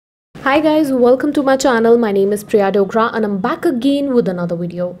Hi guys, welcome to my channel. My name is Priya Dogra and I'm back again with another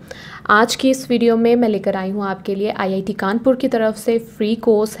video. आज की इस video में मैं लेकर आई हूँ आपके लिए IIT कानपुर की तरफ से फ्री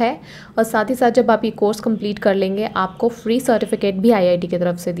कोर्स है और साथ ही साथ जब आप ये कोर्स कंप्लीट कर लेंगे आपको फ्री सर्टिफिकेट भी IIT की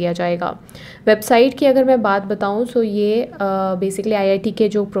तरफ से दिया जाएगा। वेबसाइट की अगर मैं बात बताऊँ तो ये बेसिकली IIT के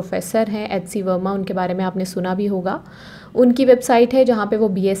जो प्रोफेसर हैं HC वर्मा, उनके बारे में आपने सुना भी होगा। उनकी वेबसाइट है जहाँ पे वो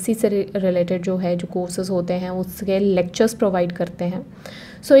B.Sc से रिलेटेड जो कोर्सेज होते हैं उसके लेक्चर्स प्रोवाइड करते हैं।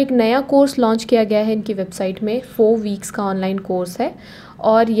 सो एक नया कोर्स लॉन्च किया गया है इनकी वेबसाइट में, 4 वीक्स का ऑनलाइन कोर्स है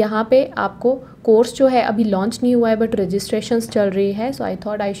और यहाँ पे आपको कोर्स जो है अभी लॉन्च नहीं हुआ है बट रजिस्ट्रेशंस चल रही है। सो I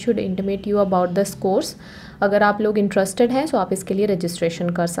thought I should intimate you about this course. अगर आप लोग इंटरेस्टेड हैं तो आप इसके लिए रजिस्ट्रेशन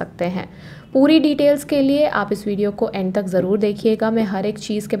कर सकते हैं। पूरी डिटेल्स के लिए आप इस वीडियो को एंड तक ज़रूर देखिएगा। मैं हर एक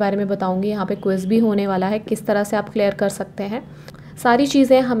चीज़ के बारे में बताऊँगी। यहाँ पे क्विज़ भी होने वाला है, किस तरह से आप क्लियर कर सकते हैं, सारी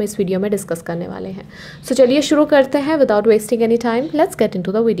चीज़ें हम इस वीडियो में डिस्कस करने वाले हैं। सो चलिए शुरू करते हैं without wasting any time. Let's get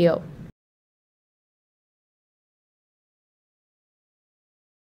into the video.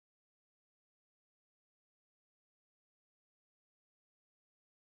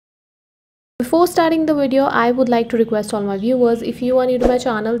 Before starting the video, I would like to request all my viewers, if you are new to my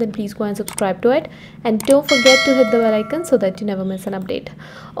channel then please go and subscribe to it and don't forget to hit the bell icon so that you never miss an update.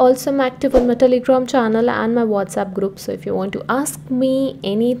 Also, I'm active on my Telegram channel and my WhatsApp group, so if you want to ask me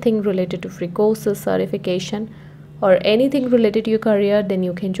anything related to free courses, certification or anything related to your career then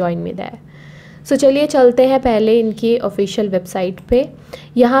you can join me there. सो चलिए चलते हैं पहले इनकी official website पे।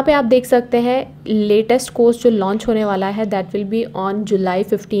 यहाँ पे आप देख सकते हैं लेटेस्ट कोर्स जो लॉन्च होने वाला है that will be on July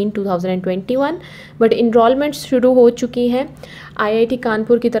 15, 2021 but enrolment शुरू हो चुकी हैं। IIT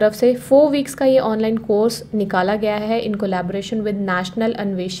कानपुर की तरफ से 4 वीक्स का ये ऑनलाइन कोर्स निकाला गया है in collaboration with national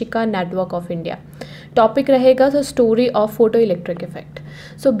अन्वेशिका network of India. Topic रहेगा the story of photo electric effect.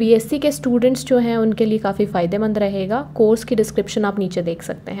 So B.Sc के स्टूडेंट्स जो हैं उनके लिए काफ़ी फ़ायदेमंद रहेगा। कोर्स की डिस्क्रिप्शन आप नीचे देख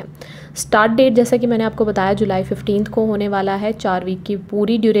सकते हैं। स्टार्ट डेट जैसा कि मैंने आपको बताया जुलाई 15 को होने वाला है। 4 वीक की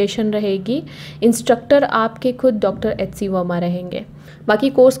पूरी ड्यूरेशन रहेगी। इंस्ट्रक्टर आपके खुद डॉक्टर HC वर्मा रहेंगे। बाकी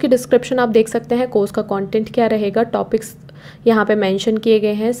कोर्स की डिस्क्रिप्शन आप देख सकते हैं। कोर्स का कंटेंट क्या रहेगा, टॉपिक्स यहाँ पे मेंशन किए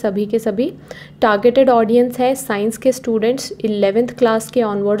गए हैं सभी के सभी। टारगेटेड ऑडियंस है साइंस के स्टूडेंट्स, 11th क्लास के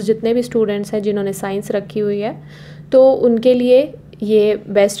ऑनवर्ड्स जितने भी स्टूडेंट्स हैं जिन्होंने साइंस रखी हुई है तो उनके लिए ये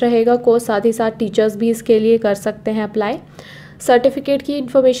बेस्ट रहेगा कोर्स। साथ ही साथ टीचर्स भी इसके लिए कर सकते हैं अप्लाई। सर्टिफिकेट की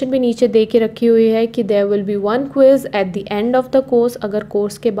इन्फॉर्मेशन भी नीचे दे के रखी हुई है कि there will be 1 quiz at the end of the course. अगर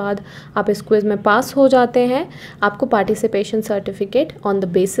कोर्स के बाद आप इस क्विज़ में पास हो जाते हैं आपको participation certificate on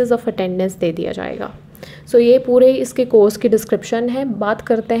the basis of attendance दे दिया जाएगा। सो ये पूरे इसके कोर्स की डिस्क्रिप्शन है। बात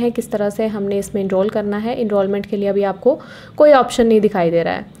करते हैं किस तरह से हमने इसमें इनरोल करना है। इनरोलमेंट के लिए अभी आपको कोई ऑप्शन नहीं दिखाई दे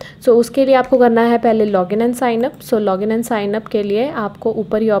रहा है। सो उसके लिए आपको करना है पहले login and sign up. So login and sign up के लिए आपको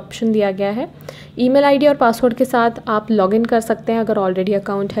ऊपर ही ऑप्शन दिया गया है। ईमेल आईडी और पासवर्ड के साथ आप लॉगिन कर सकते हैं अगर ऑलरेडी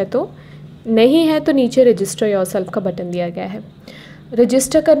अकाउंट है तो। नहीं है तो नीचे रजिस्टर योरसेल्फ का बटन दिया गया है।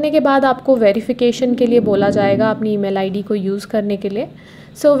 रजिस्टर करने के बाद आपको वेरिफिकेशन के लिए बोला जाएगा अपनी ईमेल आईडी को यूज़ करने के लिए।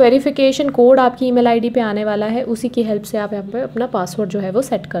 सो वेरिफिकेशन कोड आपकी ईमेल आईडी पे आने वाला है, उसी की हेल्प से आप यहाँ पे अपना पासवर्ड जो है वो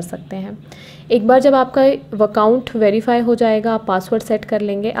सेट कर सकते हैं। एक बार जब आपका अकाउंट वेरीफाई हो जाएगा, आप पासवर्ड सेट कर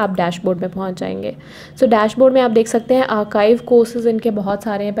लेंगे, आप डैशबोर्ड में पहुँच जाएंगे। सो डैशबोर्ड में आप देख सकते हैं आर्काइव कोर्सेज़ इनके बहुत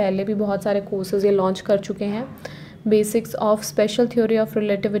सारे हैं, पहले भी बहुत सारे कोर्सेज़ ये लॉन्च कर चुके हैं। Basics of special theory of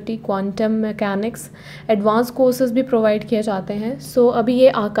relativity, quantum mechanics, advance courses भी प्रोवाइड किए जाते हैं। सो अभी ये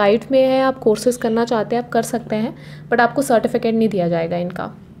आर्काइव में है, आप कोर्सेज करना चाहते हैं आप कर सकते हैं बट आपको सर्टिफिकेट नहीं दिया जाएगा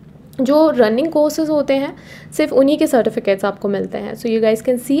इनका। जो रनिंग कोर्सेज होते हैं सिर्फ उन्हीं के सर्टिफिकेट्स आपको मिलते हैं। So you guys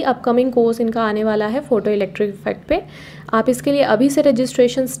can see upcoming course इनका आने वाला है फोटो इलेक्ट्रिक इफेक्ट पे। आप इसके लिए अभी से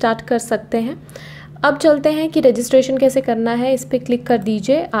रजिस्ट्रेशन स्टार्ट कर सकते हैं। अब चलते हैं कि रजिस्ट्रेशन कैसे करना है। इस पर क्लिक कर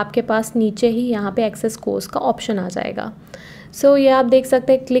दीजिए, आपके पास नीचे ही यहाँ पे एक्सेस कोर्स का ऑप्शन आ जाएगा। सो ये आप देख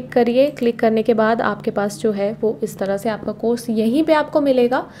सकते हैं, क्लिक करिए। क्लिक करने के बाद आपके पास जो है वो इस तरह से आपका कोर्स यहीं पे आपको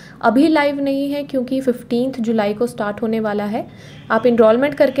मिलेगा। अभी लाइव नहीं है क्योंकि 15 जुलाई को स्टार्ट होने वाला है। आप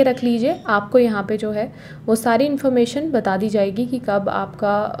इनरोलमेंट करके रख लीजिए, आपको यहाँ पे जो है वो सारी इन्फॉर्मेशन बता दी जाएगी कि कब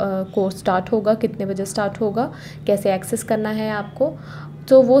आपका कोर्स स्टार्ट होगा, कितने बजे स्टार्ट होगा, कैसे एक्सेस करना है आपको।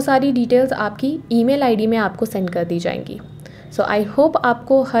 तो वो सारी डिटेल्स आपकी ईमेल आईडी में आपको सेंड कर दी जाएंगी। सो आई होप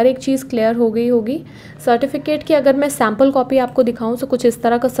आपको हर एक चीज़ क्लियर हो गई होगी। सर्टिफिकेट की अगर मैं सैम्पल कॉपी आपको दिखाऊं तो कुछ इस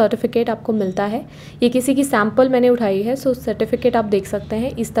तरह का सर्टिफिकेट आपको मिलता है। ये किसी की सैम्पल मैंने उठाई है। सो सर्टिफिकेट आप देख सकते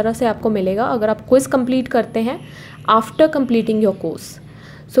हैं इस तरह से आपको मिलेगा अगर आप क्विज़ कंप्लीट करते हैं आफ्टर कंप्लीटिंग योर कोर्स।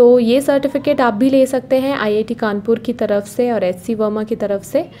 सो ये सर्टिफिकेट आप भी ले सकते हैं IIT कानपुर की तरफ से और HC वर्मा की तरफ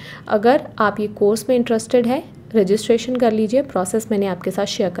से। अगर आप ये कोर्स में इंटरेस्टेड है रजिस्ट्रेशन कर लीजिए। प्रोसेस मैंने आपके साथ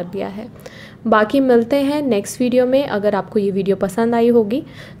शेयर कर दिया है। बाकी मिलते हैं नेक्स्ट वीडियो में। अगर आपको ये वीडियो पसंद आई होगी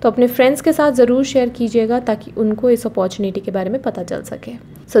तो अपने फ्रेंड्स के साथ ज़रूर शेयर कीजिएगा ताकि उनको इस अपॉर्चुनिटी के बारे में पता चल सके।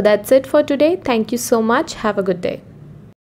 So that's it for today. Thank you so much. Have a good day.